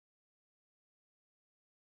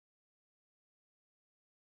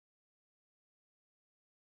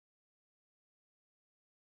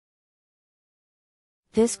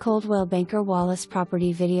This Coldwell Banker Wallace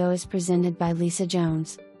property video is presented by Lisa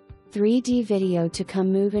Jones. 3D video to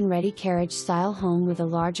come move-in ready carriage style home with a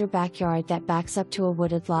larger backyard that backs up to a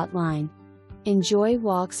wooded lot line. Enjoy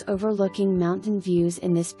walks overlooking mountain views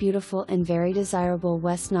in this beautiful and very desirable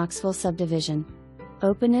West Knoxville subdivision.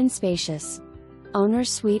 Open and spacious. Owner's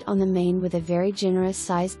suite on the main with a very generous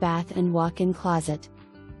size bath and walk-in closet.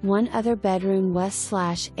 One other bedroom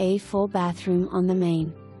west/a full bathroom on the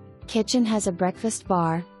main. Kitchen has a breakfast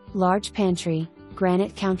bar, large pantry,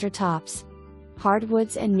 granite countertops,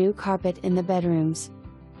 hardwoods and new carpet in the bedrooms.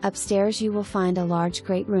 Upstairs you will find a large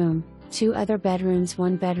great room, 2 other bedrooms.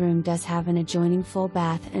 One bedroom does have an adjoining full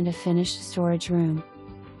bath and a finished storage room.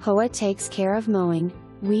 HOA takes care of mowing,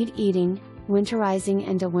 weed eating, winterizing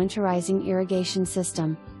and de-winterizing irrigation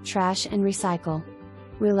system, trash and recycle.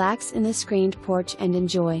 Relax in the screened porch and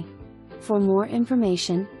enjoy. For more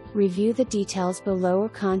information, review the details below or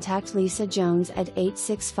contact Lisa Jones at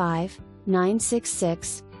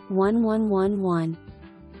 865-966-1111.